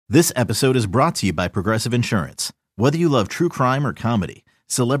This episode is brought to you by Progressive Insurance. Whether you love true crime or comedy,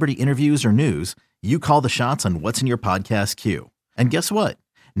 celebrity interviews or news, you call the shots on what's in your podcast queue. And guess what?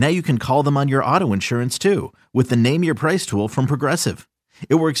 Now you can call them on your auto insurance too with the Name Your Price tool from Progressive.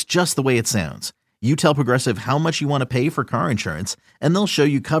 It works just the way it sounds. You tell Progressive how much you want to pay for car insurance, and they'll show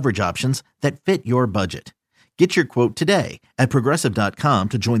you coverage options that fit your budget. Get your quote today at Progressive.com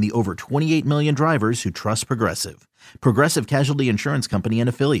to join the over 28 million drivers who trust Progressive. Progressive Casualty Insurance Company and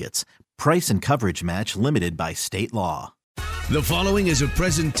Affiliates. Price and coverage match limited by state law. The following is a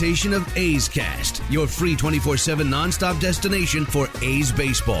presentation of A's Cast, your free 24/7 nonstop destination for A's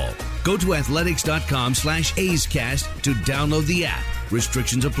baseball. Go to athletics.com/A's Cast to download the app.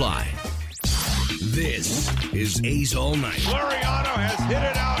 Restrictions apply. This is A's All Night. Laureano has hit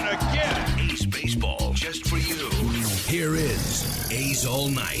it out again. A's baseball, just for you. Here is A's All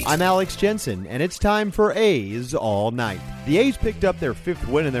Night. I'm Alex Jensen, and it's time for A's All Night. The A's picked up their fifth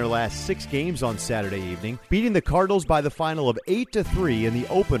win in their last 6 games on Saturday evening, beating the Cardinals by the final of 8-3 in the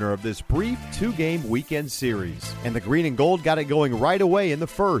opener of this brief 2-game weekend series. And the Green and Gold got it going right away in the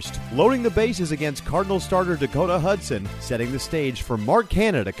first, loading the bases against Cardinals starter Dakota Hudson, setting the stage for Mark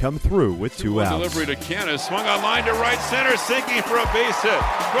Canha to come through with 2 outs. Delivery to Canha, swung on line to right center, sinking for a base hit.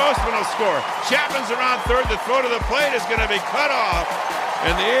 Grossman will score. Chapman's around third. The throw to the plate is going to be cut off.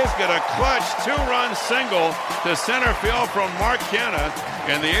 And the A's get a clutch 2-run single to center field from Mark Canha,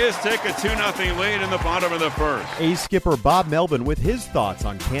 and the A's take a 2-0 lead in the bottom of the first. A's skipper Bob Melvin with his thoughts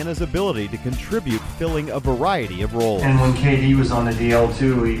on Canha's ability to contribute, filling a variety of roles. And when KD was on the DL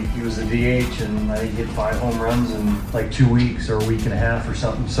too, he was the DH, and he hit 5 home runs in like 2 weeks or a week and a half or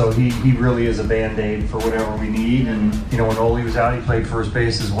something. So he really is a Band-Aid for whatever we need. And when Ole was out, he played first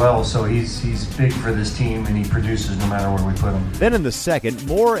base as well. So he's big for this team, and he produces no matter where we put him. Then in the second,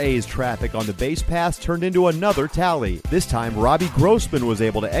 more A's traffic on the base paths turned into another tally. This time, Robbie Grossman was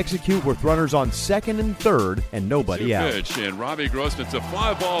able to execute with runners on second and third and nobody out. Pitch, and Robbie Grossman's a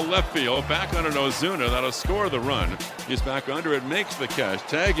fly ball left field, back under Ozuna. That'll score the run. He's back under it, makes the catch.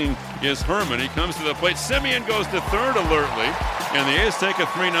 Tagging is Herman. He comes to the plate. Simeon goes to third alertly, and the A's take a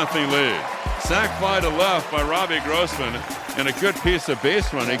 3-0 lead. Sac fly to left by Robbie Grossman, and a good piece of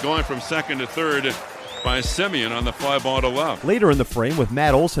base running going from second to third by Simeon on the fly ball to left. Later in the frame, with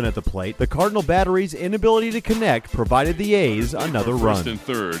Matt Olson at the plate, the Cardinal battery's inability to connect provided the A's another run. First and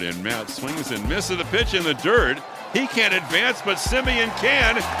third, and Matt swings and misses the pitch in the dirt. He can't advance, but Simeon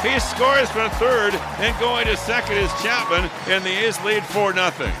can. He scores from third, and going to second is Chapman, and the A's lead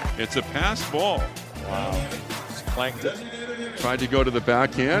 4-0. It's a pass ball. Wow. Clanked it. Tried to go to the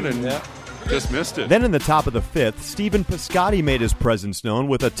backhand and just missed it. Then in the top of the fifth, Stephen Piscotty made his presence known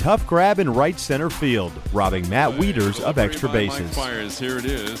with a tough grab in right center field, robbing Matt Wieters of extra bases. Mike Fiers, here it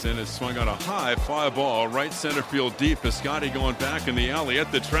is, and it's swung on a high fly ball, right center field deep. Piscotty going back in the alley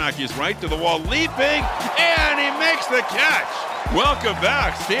at the track. He's right to the wall, leaping, and he makes the catch. Welcome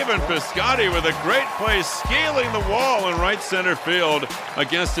back, Stephen Piscotty with a great play, scaling the wall in right center field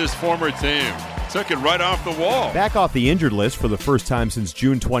against his former team. Took it right off the wall. Back off the injured list for the first time since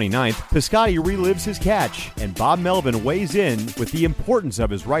June 29th, Piscotty relives his catch, and Bob Melvin weighs in with the importance of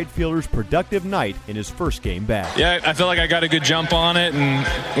his right fielder's productive night in his first game back. Yeah, I felt like I got a good jump on it and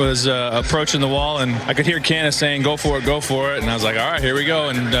was approaching the wall, and I could hear Canha saying, go for it, and I was like, all right, here we go,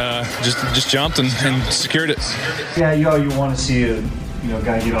 and just jumped and secured it. Yeah, you want to see a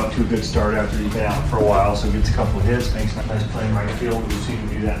guy get off to a good start after he's been out for a while, so gets a couple of hits, makes a nice play in right field. We've seen him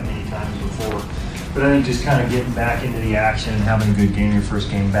do that many times before. But I think just kind of getting back into the action and having a good game your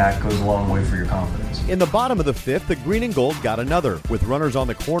first game back goes a long way for your confidence. In the bottom of the fifth, the Green and Gold got another. With runners on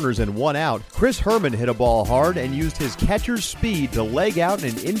the corners and 1 out, Chris Herman hit a ball hard and used his catcher's speed to leg out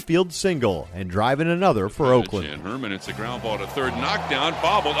an infield single and drive in another for Oakland. And Herman, it's a ground ball to third, knockdown,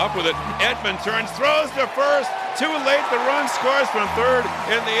 bobbled up with it. Edman turns, throws to first. Too late, the run scores from third,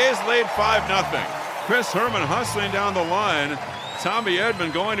 and the A's lead 5-0. Chris Herman hustling down the line. Tommy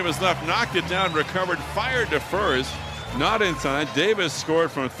Edman going to his left, knocked it down, recovered, fired to first. Not in time. Davis scored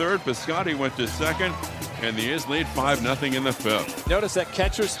from third. Piscotty went to second. And the A's lead 5-0 in the fifth. Notice that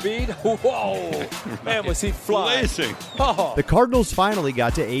catcher speed? Whoa! Right. Man, was he flying. Blazing. Oh. The Cardinals finally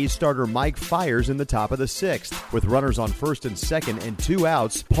got to A's starter Mike Fiers in the top of the sixth. With runners on first and second and 2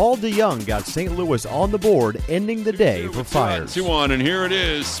 outs, Paul DeJong got St. Louis on the board, ending the day for Fiers. 2-1, and here it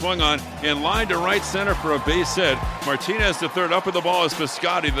is. Swung on in line to right center for a base hit. Martinez to third. Up with the ball is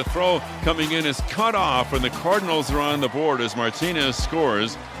Piscotty. The throw coming in is cut off, and the Cardinals are on the board as Martinez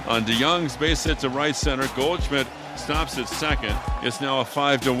scores on DeJong's base hit to right center. Goldschmidt stops at second. It's now a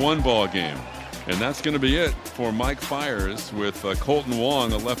 5-1 ball game. And that's going to be it for Mike Fiers with Colton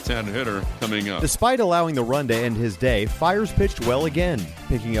Wong, a left-handed hitter, coming up. Despite allowing the run to end his day, Fiers pitched well again.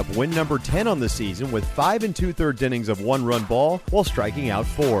 picking up win number 10 on the season with 5 2/3 innings of one-run ball while striking out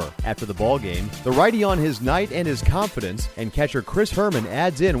 4. After the ball game, the righty on his night and his confidence, and catcher Chris Herman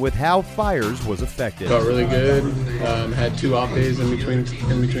adds in with how Fiers was affected. Felt really good. Had 2 off days in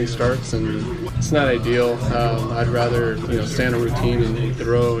between starts, and it's not ideal. I'd rather stay on a routine and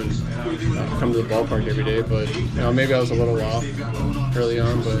throw and come to the ballpark every day. But maybe I was a little off early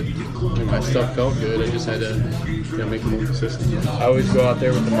on, but my stuff felt good. I just had to make it more consistent. I always go out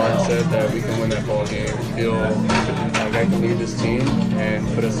there with the mindset that we can win that ball game. Feel like I can lead this team and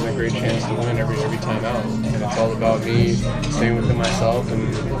put us in a great chance to win every time out. And it's all about me staying within myself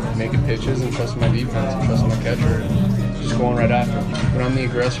and making pitches and trusting my defense and trusting my catcher and just going right after. When I'm the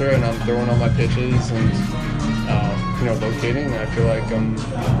aggressor and I'm throwing all my pitches and locating, I feel like I'm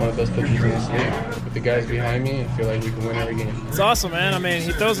one of the best pitchers in this league. With the guys behind me, I feel like we can win every game. It's awesome, man. I mean,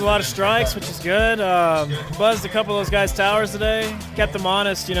 he throws a lot of strikes, which is good. Buzzed a couple of those guys' towers today. Kept them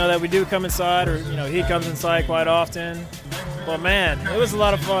honest, that we do come inside, or, he comes inside quite often. But, man, it was a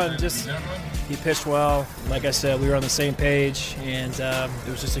lot of fun. He pitched well. Like I said, we were on the same page, and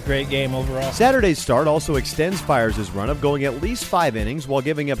it was just a great game overall. Saturday's start also extends Fiers' run of going at least 5 innings while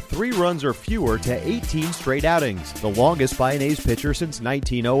giving up 3 runs or fewer to 18 straight outings, the longest by an A's pitcher since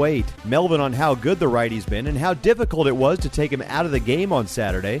 1908. Melvin on how good the righty's been and how difficult it was to take him out of the game on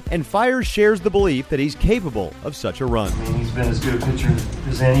Saturday, and Fiers shares the belief that he's capable of such a run. I mean, he's been as good a pitcher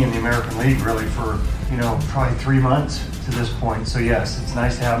as any in the American League, really, for, probably 3 months to this point. So, yes, it's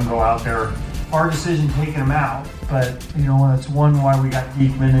nice to have him go out there. Our decision taking him out, but it's one, why we got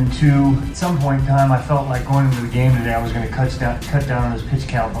Diekman, and 2, at some point in time I felt like going into the game today I was going to cut down on his pitch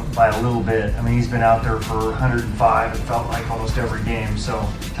count by a little bit. I mean, he's been out there for 105, it felt like almost every game, so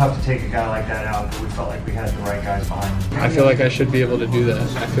tough to take a guy like that out, but we felt like we had the right guys behind him. I feel like I should be able to do that.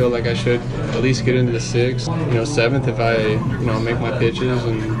 I feel like I should at least get into the 6th, 7th if I make my pitches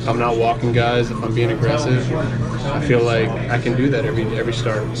and I'm not walking guys, if I'm being aggressive. I feel like I can do that every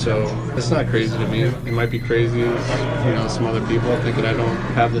start, so it's not crazy to me. It might be crazy, some other people thinking I don't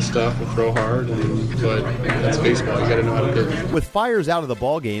have the stuff to throw hard, but that's baseball. You got to know how to pitch. With Fiers out of the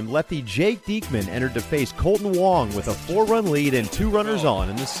ballgame, lefty Jake Diekman entered to face Colton Wong with a 4-run lead and 2 runners on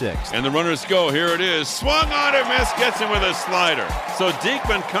in the 6th. And the runners go. Here it is. Swung on and missed. Gets him with a slider. So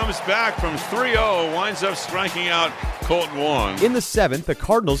Diekman comes back from 3-0, winds up striking out Colton Wong. In the 7th, the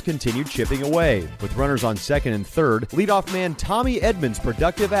Cardinals continued chipping away. With runners on 2nd and 3rd, leadoff man Tommy Edmonds'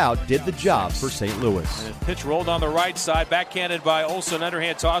 productive out did the job for St. Louis. And pitch rolled on the right side, backhanded by Olsen,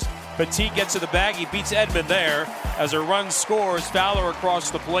 underhand toss. Petit gets to the bag, he beats Edman there as a run scores. Fowler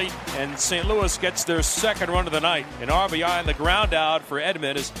across the plate, and St. Louis gets their 2nd run of the night. An RBI and the ground out for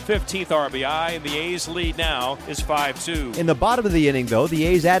Edman, his 15th RBI, and the A's lead now is 5-2. In the bottom of the inning, though, the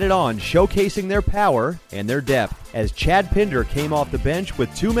A's added on, showcasing their power and their depth, as Chad Pinder came off the bench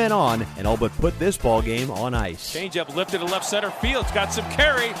with 2 men on and all but put this ball game on ice. Changeup lifted to left center field. It's got some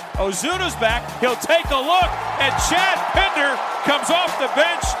carry. Ozuna's back. He'll take a look, and Chad Pinder comes off the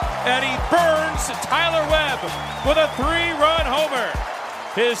bench, and he burns Tyler Webb with a 3-run homer.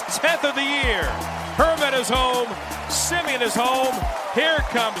 His 10th of the year. Herman is home. Simeon is home. Here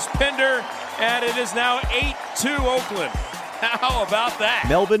comes Pinder, and it is now 8-2 Oakland. How about that?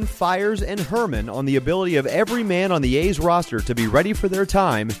 Melvin, Fiers, and Herman on the ability of every man on the A's roster to be ready for their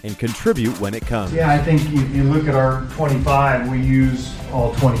time and contribute when it comes. Yeah, I think if you look at our 25, we use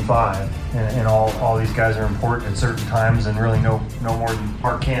all 25, and all these guys are important at certain times, and really no more than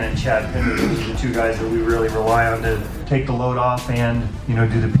Mark Cannon and Chad Pinder. Those are the 2 guys that we really rely on to take the load off and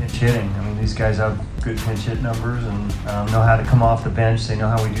do the pinch hitting. I mean, these guys have good pinch hit numbers and know how to come off the bench. They know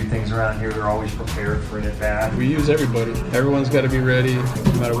how we do things around here. They're always prepared for an at-bat. We use everybody. Everyone's got to be ready,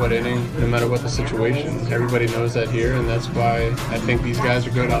 no matter what inning, no matter what the situation. Everybody knows that here, and that's why I think these guys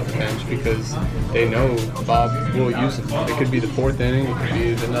are good off the bench, because they know Bob will use them. It could be the 4th inning, it could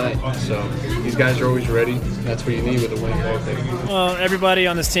be the 9th. So these guys are always ready. That's what you need with a winning ball game. Well, everybody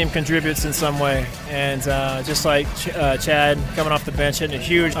on this team contributes in some way, and just like Chad coming off the bench, hitting a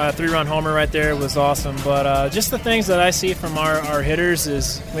huge 3-run homer right there was awesome. But just the things that I see from our hitters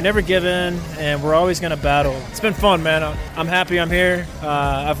is we never give in, and we're always going to battle. It's been fun, man. I'm happy I'm here.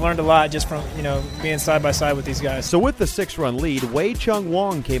 I've learned a lot just from being side by side with these guys. So with the 6-run lead, Wei Chung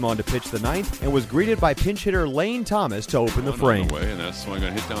Wong came on to pitch the 9th and was greeted by pinch hitter Lane Thomas to open the frame. And that swing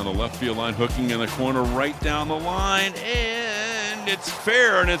going to hit down the left field line, hooking in the corner, right down the line, and it's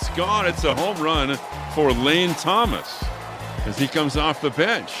fair and it's gone. It's a home run for Lane Thomas as he comes off the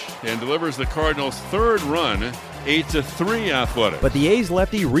bench and delivers the Cardinals' 3rd run, 8-3 Athletic. But the A's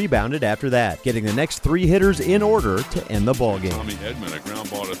lefty rebounded after that, getting the next 3 hitters in order to end the ballgame. Tommy Edman, a ground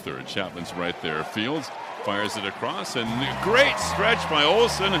ball to 3rd. Chapman's right there. Fields Fires it across, and great stretch by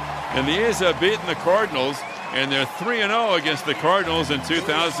Olsen, and the A's have beaten the Cardinals, and they're 3-0 against the Cardinals in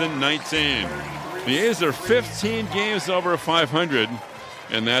 2019. The A's are 15 games over 500,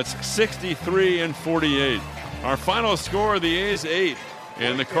 and that's 63-48. Our final score, the A's 8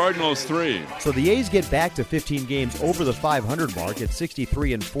 and the Cardinals 3. So the A's get back to 15 games over the 500 mark at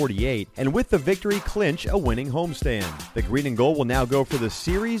 63-48, and with the victory clinch a winning homestand. The Green and Gold will now go for the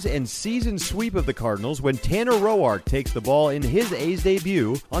series and season sweep of the Cardinals when Tanner Roark takes the ball in his A's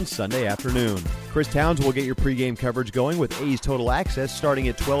debut on Sunday afternoon. Chris Towns will get your pregame coverage going with A's Total Access starting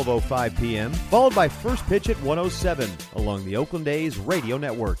at 12:05 p.m., followed by First Pitch at 1:07 along the Oakland A's radio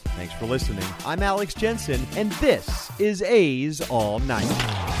network. Thanks for listening. I'm Alex Jensen, and this is A's All Night.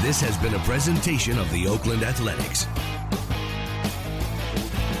 This has been a presentation of the Oakland Athletics.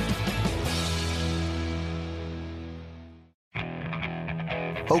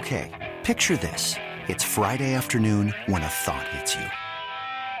 Okay, picture this. It's Friday afternoon when a thought hits you.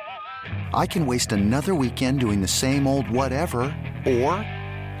 I can waste another weekend doing the same old whatever, or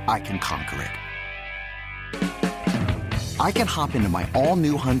I can conquer it. I can hop into my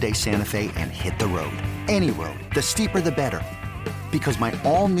all-new Hyundai Santa Fe and hit the road. Any road. The steeper the better. Because my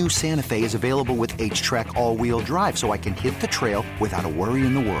all-new Santa Fe is available with H-Track all-wheel drive, so I can hit the trail without a worry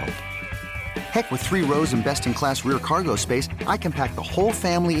in the world. Heck, with 3 rows and best-in-class rear cargo space, I can pack the whole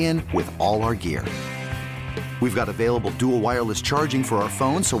family in with all our gear. We've got available dual wireless charging for our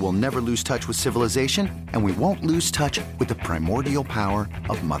phones, so we'll never lose touch with civilization, and we won't lose touch with the primordial power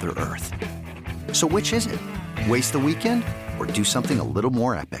of Mother Earth. So which is it? Waste the weekend or do something a little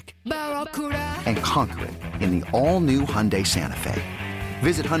more epic? And conquer it in the all-new Hyundai Santa Fe.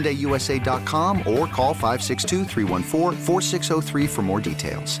 Visit HyundaiUSA.com or call 562-314-4603 for more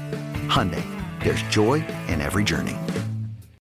details. Hyundai, there's joy in every journey.